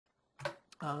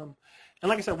And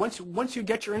like I said, once you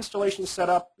get your installation set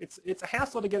up, it's a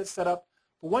hassle to get it set up,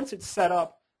 but once it's set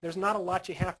up, there's not a lot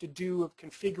you have to do of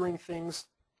configuring things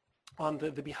on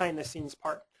the behind-the-scenes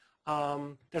part.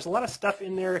 There's a lot of stuff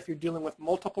in there if you're dealing with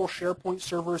multiple SharePoint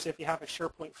servers, if you have a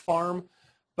SharePoint farm,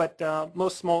 but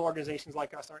most small organizations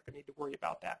like us aren't going to need to worry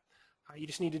about that. You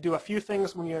just need to do a few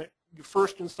things when you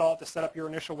first install it to set up your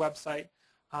initial website.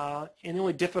 And the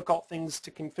only difficult things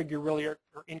to configure really are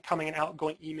incoming and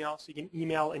outgoing email, so you can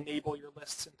email enable your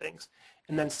lists and things,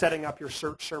 and then setting up your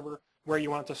search server where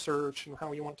you want to search and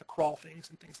how you want to crawl things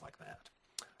and things like that.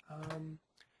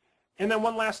 And then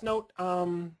one last note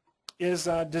is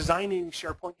designing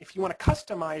SharePoint. If you want to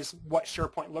customize what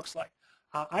SharePoint looks like,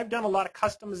 I've done a lot of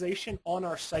customization on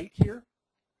our site here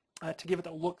to give it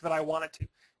the look that I want it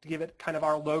to give it kind of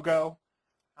our logo.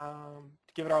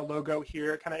 To give it our logo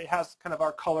here, it has kind of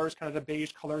our colors, kind of the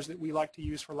beige colors that we like to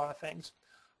use for a lot of things.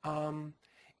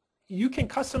 You can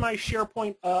customize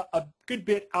SharePoint a good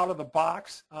bit out of the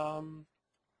box.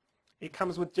 It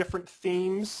comes with different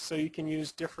themes, so you can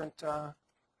use different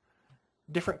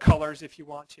colors if you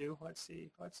want to. Let's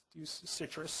see, let's do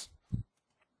citrus.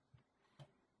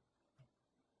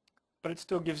 But it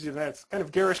still gives you that. It's kind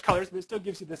of garish colors, but it still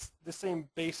gives you the same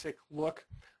basic look.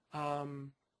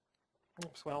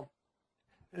 Well,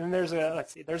 and there's a,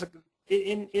 let's see, there's a,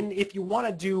 if you want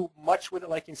to do much with it,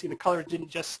 like you can see the colors didn't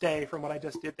just stay from what I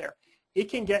just did there. It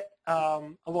can get a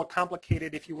little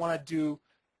complicated if you want to do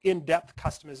in-depth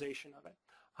customization of it.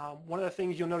 One of the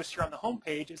things you'll notice here on the home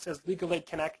page, it says Legal Aid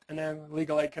Connect and then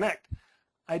Legal Aid Connect.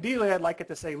 Ideally, I'd like it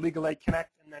to say Legal Aid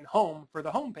Connect and then Home for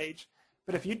the home page.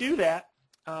 But if you do that,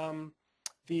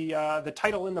 the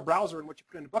title in the browser in which you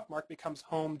put in the bookmark becomes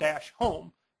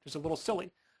home-home, which is a little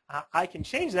silly. I can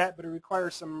change that, but it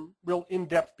requires some real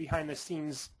in-depth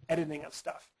behind-the-scenes editing of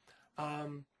stuff.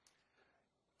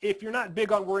 If you're not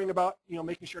big on worrying about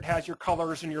making sure it has your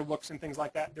colors and your looks and things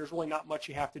like that, there's really not much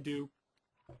you have to do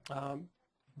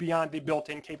beyond the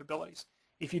built-in capabilities.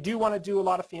 If you do want to do a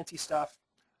lot of fancy stuff,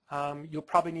 you'll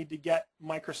probably need to get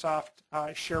Microsoft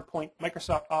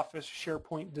Office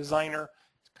SharePoint Designer.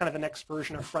 It's kind of the next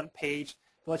version of Front Page.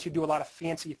 It lets you do a lot of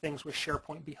fancy things with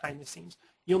SharePoint behind the scenes.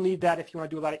 You'll need that if you want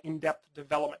to do a lot of in-depth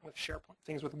development with SharePoint,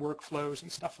 things with workflows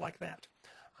and stuff like that.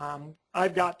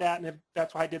 I've got that, and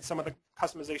that's why I did some of the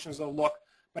customizations of the look,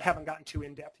 but haven't gotten too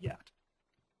in-depth yet.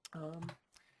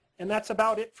 And that's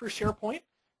about it for SharePoint.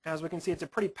 As we can see, it's a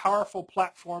pretty powerful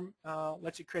platform.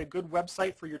 Lets you create a good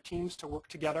website for your teams to work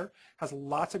together. Has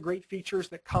lots of great features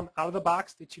that come out of the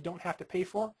box that you don't have to pay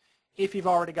for if you've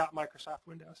already got Microsoft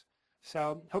Windows.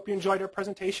 So hope you enjoyed our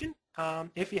presentation.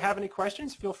 If you have any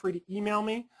questions, feel free to email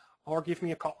me or give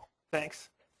me a call. Thanks.